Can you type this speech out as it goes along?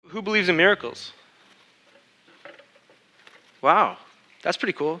Who believes in miracles? Wow, that's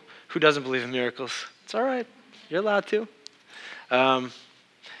pretty cool. Who doesn't believe in miracles? It's all right. You're allowed to.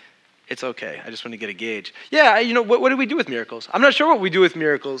 It's okay. I just want to get a gauge. Yeah, what do we do with miracles? I'm not sure what we do with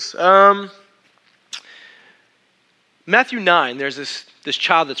miracles. Matthew 9, there's this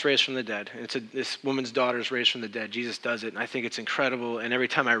child that's raised from the dead. And this woman's daughter is raised from the dead. Jesus does it, and I think it's incredible. And every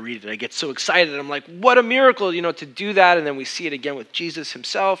time I read it, I get so excited. I'm like, what a miracle, to do that. And then we see it again with Jesus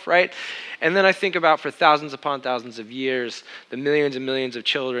himself, right? And then I think about for thousands upon thousands of years, the millions and millions of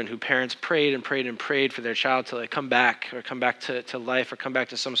children who parents prayed and prayed and prayed for their child to come back to life or come back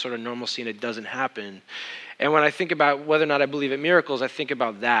to some sort of normalcy, and it doesn't happen. And when I think about whether or not I believe in miracles, I think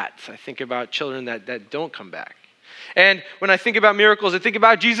about that. I think about children that don't come back. And when I think about miracles, I think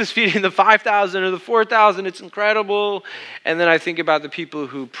about Jesus feeding the 5,000 or the 4,000. It's incredible. And then I think about the people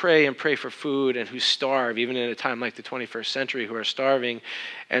who pray and pray for food and who starve, even in a time like the 21st century, who are starving.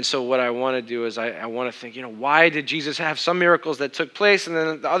 And so what I want to do is I want to think, why did Jesus have some miracles that took place and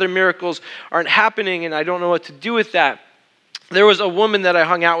then the other miracles aren't happening, and I don't know what to do with that. There was a woman that I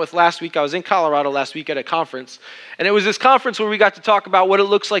hung out with last week. I was in Colorado last week at a conference. And it was this conference where we got to talk about what it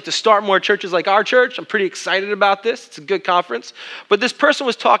looks like to start more churches like our church. I'm pretty excited about this. It's a good conference. But this person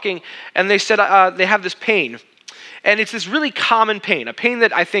was talking, and they said they have this pain. And it's this really common pain, a pain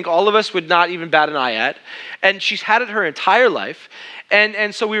that I think all of us would not even bat an eye at. And she's had it her entire life.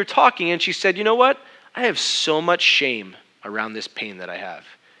 And so we were talking, and she said, you know what? I have so much shame around this pain that I have.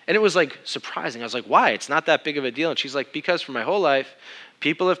 And it was like surprising. I was like, why? It's not that big of a deal. And she's like, because for my whole life,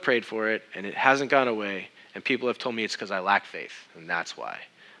 people have prayed for it and it hasn't gone away. And people have told me it's because I lack faith. And that's why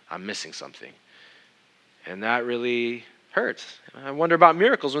I'm missing something. And that really hurts. I wonder about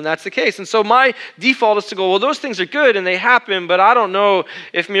miracles when that's the case. And so my default is to go, well, those things are good and they happen, but I don't know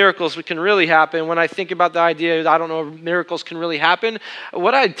if miracles can really happen. When I think about the idea, I don't know if miracles can really happen,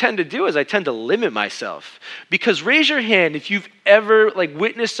 what I tend to do is I tend to limit myself. Because raise your hand if you've ever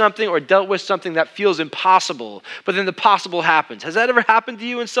witnessed something or dealt with something that feels impossible, but then the possible happens. Has that ever happened to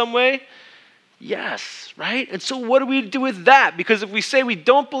you in some way? Yes, right? And so what do we do with that? Because if we say we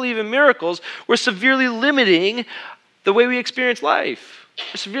don't believe in miracles, we're severely limiting the way we experience life.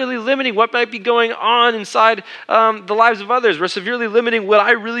 We're severely limiting what might be going on inside the lives of others. We're severely limiting what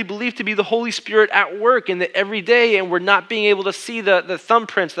I really believe to be the Holy Spirit at work in the everyday, and we're not being able to see the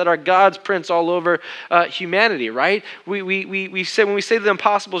thumbprints that are God's prints all over humanity, right? We say when we say the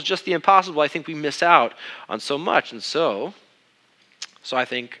impossible is just the impossible, I think we miss out on so much. And so I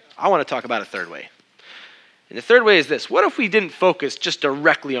think I want to talk about a third way. And the third way is this. What if we didn't focus just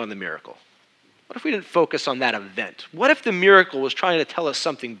directly on the miracle? What if we didn't focus on that event? What if the miracle was trying to tell us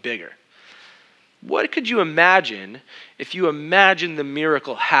something bigger? What could you imagine if you imagine the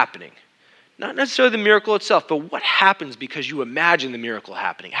miracle happening? Not necessarily the miracle itself, but what happens because you imagine the miracle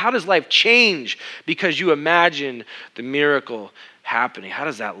happening? How does life change because you imagine the miracle happening? How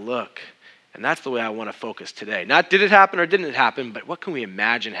does that look? And that's the way I want to focus today. Not did it happen or didn't it happen, but what can we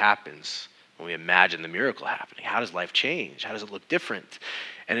imagine happens when we imagine the miracle happening? How does life change? How does it look different?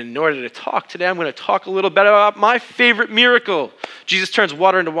 And in order to talk today, I'm going to talk a little bit about my favorite miracle. Jesus turns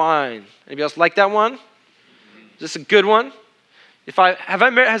water into wine. Anybody else like that one? Is this a good one?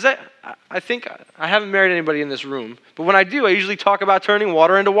 I think I haven't married anybody in this room, but when I do, I usually talk about turning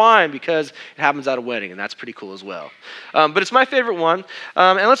water into wine because it happens at a wedding, and that's pretty cool as well. But it's my favorite one,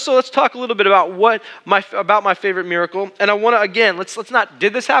 and let's talk a little bit about about my favorite miracle. And I want to again, let's not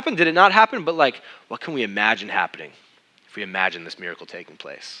did this happen? Did it not happen? But what can we imagine happening if we imagine this miracle taking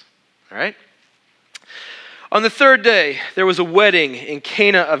place? All right. On the third day, there was a wedding in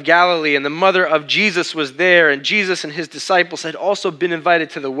Cana of Galilee, and the mother of Jesus was there, and Jesus and his disciples had also been invited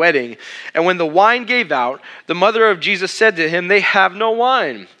to the wedding. And when the wine gave out, the mother of Jesus said to him, "They have no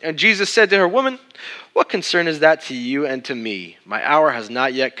wine." And Jesus said to her, "Woman, what concern is that to you and to me? My hour has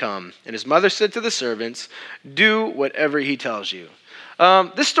not yet come." And his mother said to the servants, "Do whatever he tells you."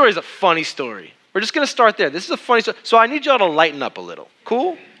 This story is a funny story. We're just going to start there. This is a funny story. So I need y'all to lighten up a little.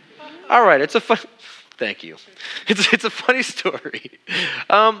 Cool? All right, it's a fun... Thank you. It's a funny story.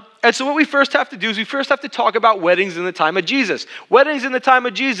 And so what we first have to do is we first have to talk about weddings in the time of Jesus. Weddings in the time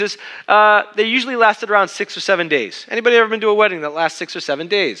of Jesus, they usually lasted around 6 or 7 days. Anybody ever been to a wedding that lasts 6 or 7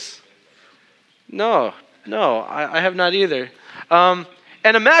 days? No, I have not either. And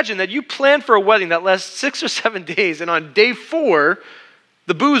imagine that you plan for a wedding that lasts 6 or 7 days, and on day 4,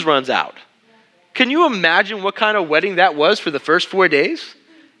 the booze runs out. Can you imagine what kind of wedding that was for the first 4 days?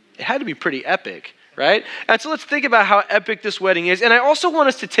 It had to be pretty epic. Right? And so let's think about how epic this wedding is. And I also want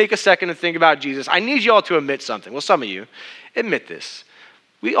us to take a second and think about Jesus. I need you all to admit something. Well, some of you, admit this.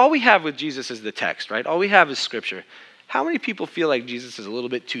 All we have with Jesus is the text, right? All we have is scripture. How many people feel like Jesus is a little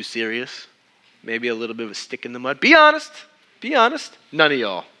bit too serious? Maybe a little bit of a stick in the mud? Be honest. Be honest. None of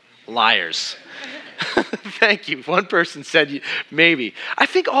y'all. Liars. Thank you. One person said maybe. I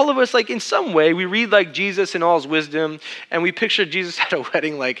think all of us, like in some way, we read like Jesus in all his wisdom, and we picture Jesus at a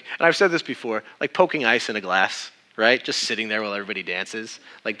wedding like, and I've said this before, like poking ice in a glass, right? Just sitting there while everybody dances.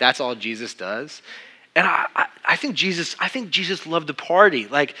 Like that's all Jesus does. And I think Jesus loved to party.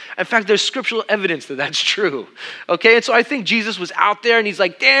 Like, in fact, there's scriptural evidence that that's true. Okay, and so I think Jesus was out there and he's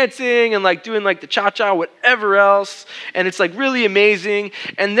like dancing and like doing like the cha-cha, whatever else. And it's like really amazing.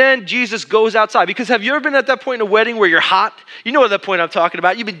 And then Jesus goes outside. Because have you ever been at that point in a wedding where you're hot? You know what that point I'm talking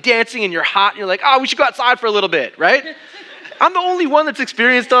about. You've been dancing and you're hot and you're like, oh, we should go outside for a little bit, right? I'm the only one that's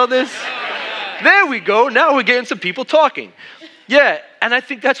experienced all this. There we go. Now we're getting some people talking. Yeah, and I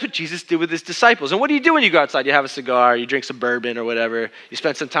think that's what Jesus did with his disciples. And what do you do when you go outside? You have a cigar, you drink some bourbon or whatever, you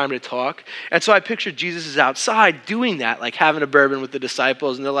spend some time to talk. And so I picture Jesus is outside doing that, like having a bourbon with the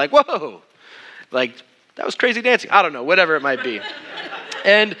disciples, and they're like, whoa, like that was crazy dancing. I don't know, whatever it might be.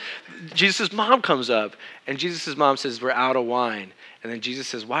 And Jesus' mom comes up, and Jesus' mom says, we're out of wine. And then Jesus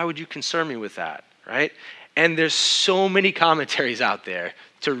says, why would you concern me with that, right? And there's so many commentaries out there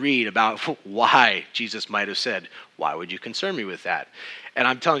to read about why Jesus might have said, why would you concern me with that? And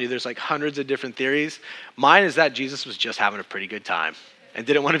I'm telling you, there's like hundreds of different theories. Mine is that Jesus was just having a pretty good time and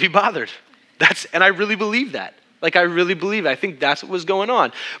didn't want to be bothered. And I really believe that. Like, I really believe it. I think that's what was going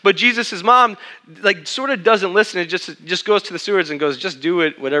on. But Jesus' mom, like, sort of doesn't listen. It just goes to the stewards and goes, just do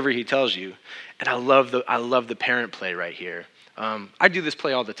it, whatever he tells you. And I love the parent play right here. I do this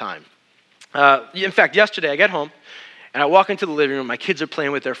play all the time. In fact, yesterday I get home, and I walk into the living room. My kids are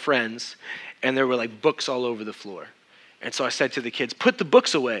playing with their friends, and there were like books all over the floor. And so I said to the kids, put the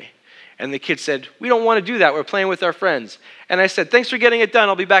books away. And the kids said, we don't want to do that. We're playing with our friends. And I said, thanks for getting it done.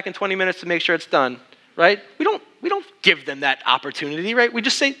 I'll be back in 20 minutes to make sure it's done. Right? We don't give them that opportunity, right? We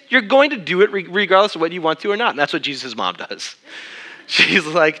just say, you're going to do it regardless of whether you want to or not. And that's what Jesus' mom does. She's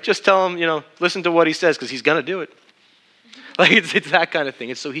like, just tell him, listen to what he says because he's going to do it. Like it's that kind of thing.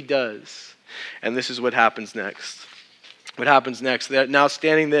 And so he does. And this is what happens next. What happens next? Now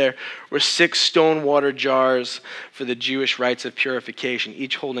standing there were 6 stone water jars for the Jewish rites of purification,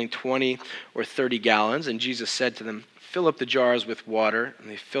 each holding 20 or 30 gallons. And Jesus said to them, fill up the jars with water. And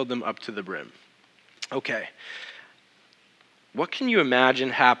they filled them up to the brim. Okay. What can you imagine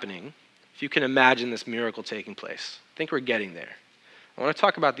happening if you can imagine this miracle taking place? I think we're getting there. I want to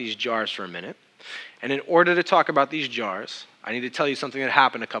talk about these jars for a minute. And in order to talk about these jars, I need to tell you something that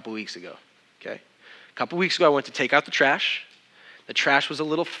happened a couple weeks ago. Okay? A couple weeks ago, I went to take out the trash. The trash was a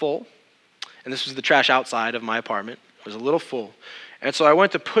little full. And this was the trash outside of my apartment. It was a little full. And so I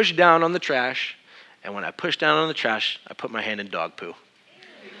went to push down on the trash. And when I pushed down on the trash, I put my hand in dog poo.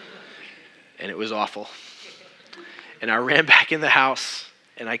 And it was awful. And I ran back in the house.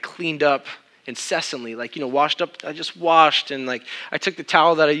 And I cleaned up incessantly, washed up. I just washed. And I took the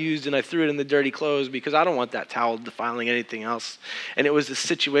towel that I used and I threw it in the dirty clothes because I don't want that towel defiling anything else. And it was a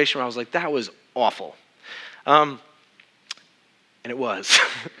situation where I was like, that was awful. And it was.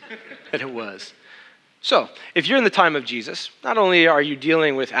 And it was. So, if you're in the time of Jesus, not only are you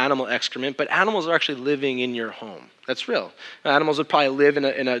dealing with animal excrement, but animals are actually living in your home. That's real. Animals would probably live in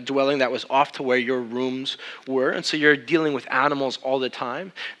a dwelling that was off to where your rooms were, and so you're dealing with animals all the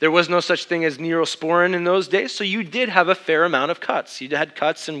time. There was no such thing as Neosporin in those days, so you did have a fair amount of cuts. You had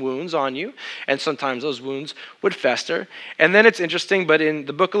cuts and wounds on you, and sometimes those wounds would fester. And then it's interesting, but in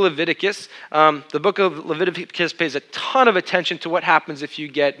the book of Leviticus, pays a ton of attention to what happens if you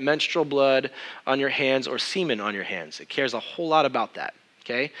get menstrual blood on your hands or semen on your hands. It cares a whole lot about that,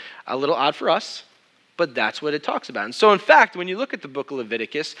 okay? A little odd for us, but that's what it talks about. And so in fact, when you look at the book of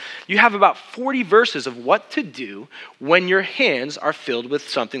Leviticus, you have about 40 verses of what to do when your hands are filled with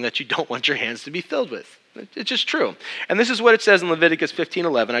something that you don't want your hands to be filled with. It's just true. And this is what it says in Leviticus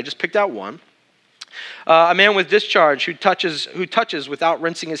 15:11. I just picked out one. A man with discharge who touches without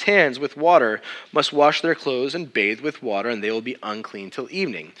rinsing his hands with water must wash their clothes and bathe with water, and they will be unclean till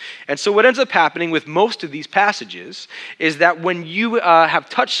evening. And so what ends up happening with most of these passages is that when you have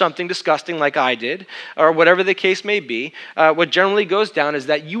touched something disgusting like I did, or whatever the case may be, what generally goes down is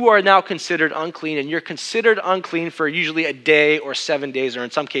that you are now considered unclean, and you're considered unclean for usually a day or 7 days, or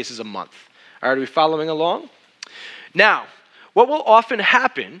in some cases a month. Are we following along? Now, what will often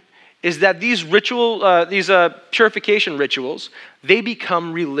happen is that these purification rituals, they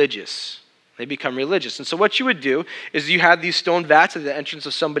become religious. They become religious. And so what you would do is you had these stone vats at the entrance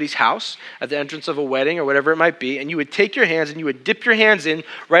of somebody's house, at the entrance of a wedding or whatever it might be, and you would take your hands and you would dip your hands in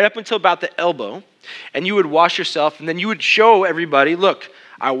right up until about the elbow, and you would wash yourself, and then you would show everybody, look,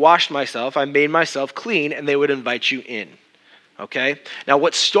 I washed myself, I made myself clean, and they would invite you in. Okay? Now,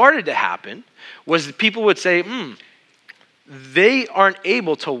 what started to happen was that people would say, they aren't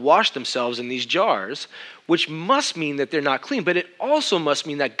able to wash themselves in these jars, which must mean that they're not clean, but it also must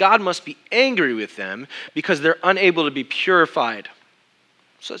mean that God must be angry with them because they're unable to be purified.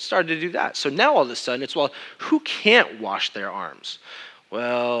 So it started to do that. So now all of a sudden it's, well, who can't wash their arms?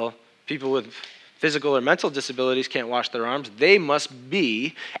 Well, people with physical or mental disabilities can't wash their arms. They must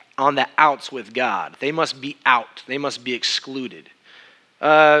be on the outs with God. They must be out. They must be excluded.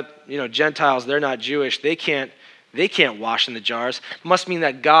 Gentiles, they're not Jewish. They can't wash in the jars. Must mean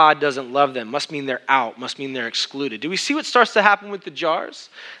that God doesn't love them. Must mean they're out. Must mean they're excluded. Do we see what starts to happen with the jars?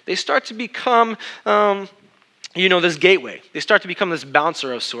 They start to become, this gateway. They start to become this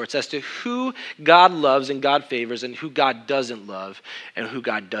bouncer of sorts as to who God loves and God favors and who God doesn't love and who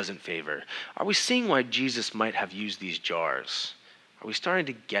God doesn't favor. Are we seeing why Jesus might have used these jars? Are we starting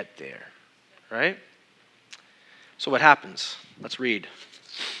to get there? Right? So what happens? Let's read.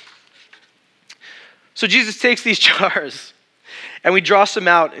 So Jesus takes these jars, and we draw some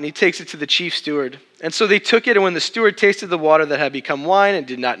out, and he takes it to the chief steward. And so they took it, and when the steward tasted the water that had become wine and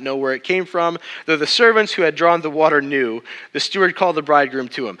did not know where it came from, though the servants who had drawn the water knew, the steward called the bridegroom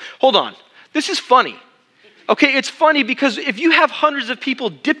to him. Hold on. This is funny. Okay, it's funny because if you have hundreds of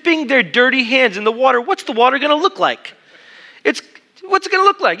people dipping their dirty hands in the water, what's the water going to look like? What's it going to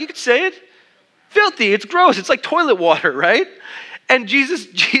look like? You could say it. Filthy. It's gross. It's like toilet water, right? And Jesus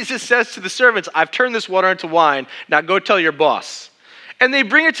says to the servants, I've turned this water into wine. Now go tell your boss. And they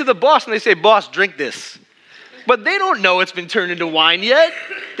bring it to the boss and they say, boss, drink this. But they don't know it's been turned into wine yet.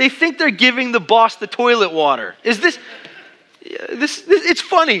 They think they're giving the boss the toilet water. It's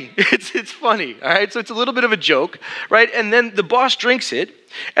funny. It's funny, all right? So it's a little bit of a joke, right? And then the boss drinks it,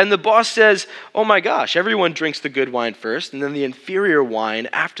 and the boss says, oh my gosh, everyone drinks the good wine first, and then the inferior wine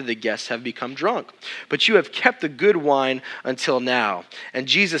after the guests have become drunk. But you have kept the good wine until now. And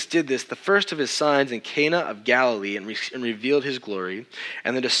Jesus did this, the first of his signs in Cana of Galilee, and revealed his glory,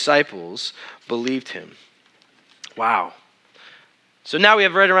 and the disciples believed him. Wow. So now we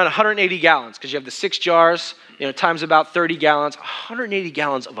have right around 180 gallons, because you have the 6 jars, times about 30 gallons, 180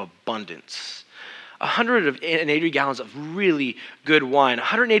 gallons of abundance. 180 gallons of really good wine,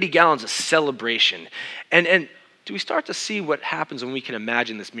 180 gallons of celebration. And do we start to see what happens when we can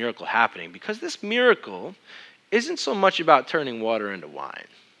imagine this miracle happening? Because this miracle isn't so much about turning water into wine.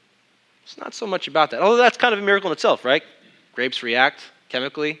 It's not so much about that. Although that's kind of a miracle in itself, right? Grapes react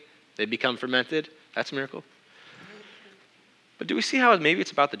chemically. They become fermented. That's a miracle. But do we see how maybe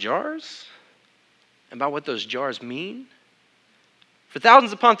it's about the jars? About what those jars mean? For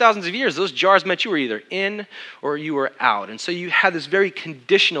thousands upon thousands of years, those jars meant you were either in or you were out. And so you had this very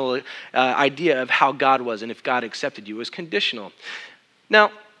conditional idea of how God was and if God accepted you. It was conditional.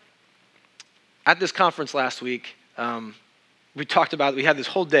 Now, at this conference last week, we had this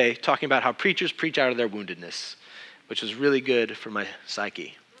whole day talking about how preachers preach out of their woundedness, which was really good for my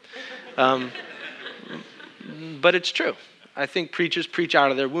psyche. But it's true. I think preachers preach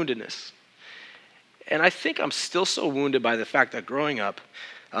out of their woundedness. And I think I'm still so wounded by the fact that growing up,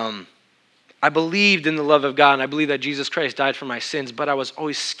 I believed in the love of God, and I believed that Jesus Christ died for my sins, but I was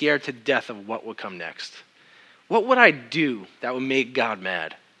always scared to death of what would come next. What would I do that would make God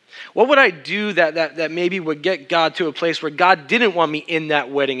mad? What would I do that maybe would get God to a place where God didn't want me in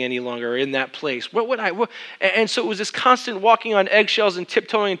that wedding any longer, or in that place? And so it was this constant walking on eggshells and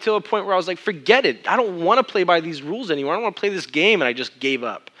tiptoeing until a point where I was like, forget it. I don't want to play by these rules anymore. I don't want to play this game, and I just gave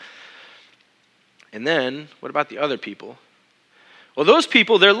up. And then, what about the other people? Well, those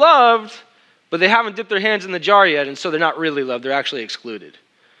people, they're loved, but they haven't dipped their hands in the jar yet, and so they're not really loved. They're actually excluded.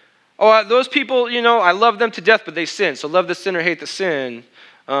 Oh, those people, I love them to death, but they sin. So love the sinner, hate the sin.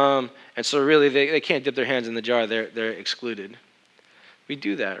 And so really, they can't dip their hands in the jar. They're excluded. We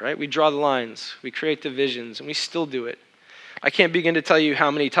do that, right? We draw the lines. We create divisions, and we still do it. I can't begin to tell you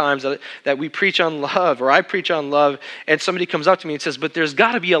how many times that we preach on love, or I preach on love, and somebody comes up to me and says, but there's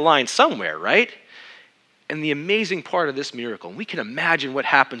got to be a line somewhere, right? And the amazing part of this miracle, and we can imagine what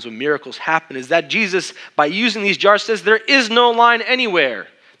happens when miracles happen, is that Jesus, by using these jars, says there is no line anywhere.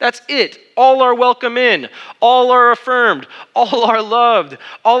 That's it. All are welcome in. All are affirmed. All are loved.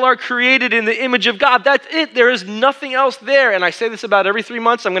 All are created in the image of God. That's it. There is nothing else there. And I say this about every 3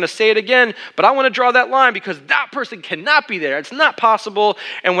 months. I'm going to say it again, but I want to draw that line because that person cannot be there. It's not possible.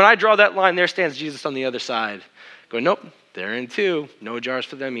 And when I draw that line, there stands Jesus on the other side. Going, nope, they're in too. No jars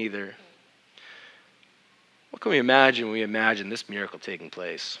for them either. What can we imagine when we imagine this miracle taking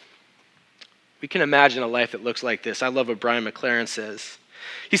place? We can imagine a life that looks like this. I love what Brian McLaren says.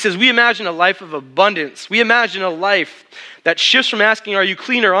 He says, we imagine a life of abundance. We imagine a life that shifts from asking, are you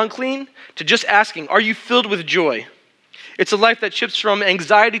clean or unclean, to just asking, are you filled with joy? It's a life that shifts from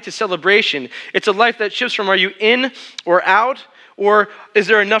anxiety to celebration. It's a life that shifts from, are you in or out, or is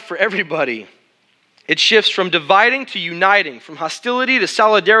there enough for everybody? It shifts from dividing to uniting, from hostility to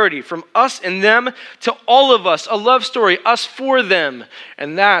solidarity, from us and them to all of us, a love story, us for them.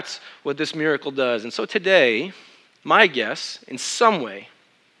 And that's what this miracle does. And so today, my guess, in some way,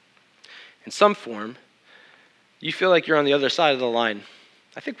 in some form, you feel like you're on the other side of the line.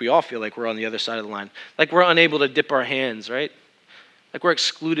 I think we all feel like we're on the other side of the line. Like we're unable to dip our hands, right? Like we're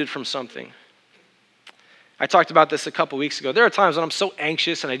excluded from something. I talked about this a couple weeks ago. There are times when I'm so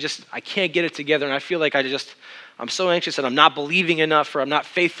anxious and I can't get it together, and I feel like I'm so anxious and I'm not believing enough or I'm not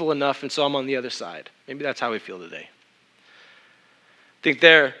faithful enough, and so I'm on the other side. Maybe that's how we feel today. I think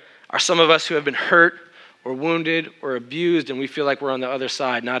there are some of us who have been hurt or wounded or abused, and we feel like we're on the other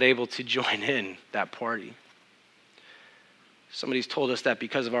side, not able to join in that party. Somebody's told us that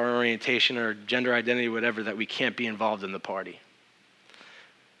because of our orientation or gender identity, whatever, that we can't be involved in the party.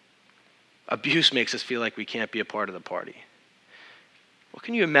 Abuse makes us feel like we can't be a part of the party. What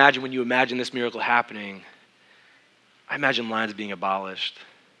can you imagine when you imagine this miracle happening? I imagine lines being abolished.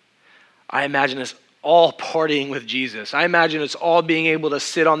 I imagine us all partying with Jesus. I imagine us all being able to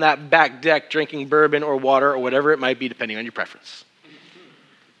sit on that back deck drinking bourbon or water or whatever it might be, depending on your preference.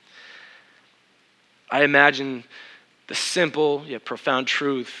 I imagine the simple yet profound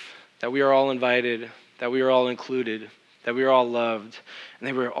truth that we are all invited, that we are all included, that we are all loved, and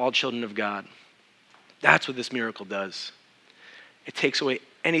that we are all children of God. That's what this miracle does. It takes away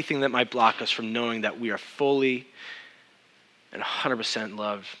anything that might block us from knowing that we are fully and 100%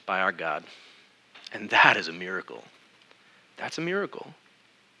 loved by our God. And that is a miracle. That's a miracle.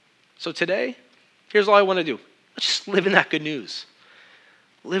 So today, here's all I want to do. Let's just live in that good news.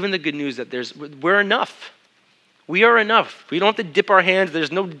 Live in the good news that we're enough. We are enough. We don't have to dip our hands.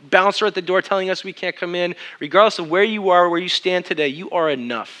 There's no bouncer at the door telling us we can't come in. Regardless of where you are, where you stand today, you are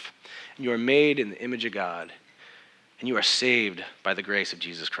enough. And you are made in the image of God. And you are saved by the grace of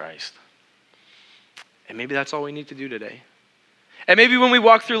Jesus Christ. And maybe that's all we need to do today. And maybe when we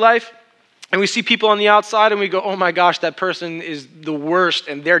walk through life and we see people on the outside and we go, oh my gosh, that person is the worst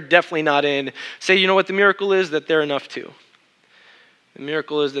and they're definitely not in. Say, you know what the miracle is? That they're enough too. The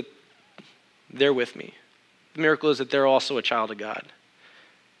miracle is that they're with me. The miracle is that they're also a child of God.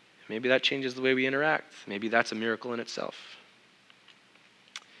 Maybe that changes the way we interact. Maybe that's a miracle in itself.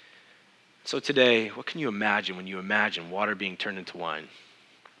 So today, what can you imagine when you imagine water being turned into wine?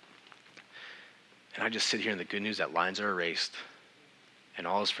 And I just sit here in the good news that lines are erased and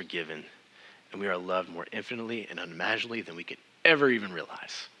all is forgiven and we are loved more infinitely and unimaginably than we could ever even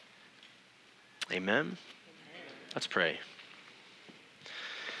realize. Amen? Let's pray.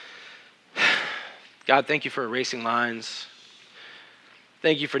 God, thank you for erasing lines.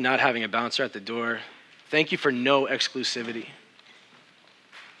 Thank you for not having a bouncer at the door. Thank you for no exclusivity.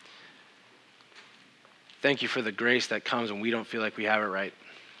 Thank you for the grace that comes when we don't feel like we have it right.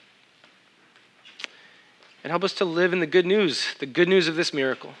 And help us to live in the good news of this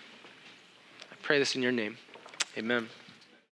miracle. I pray this in your name. Amen.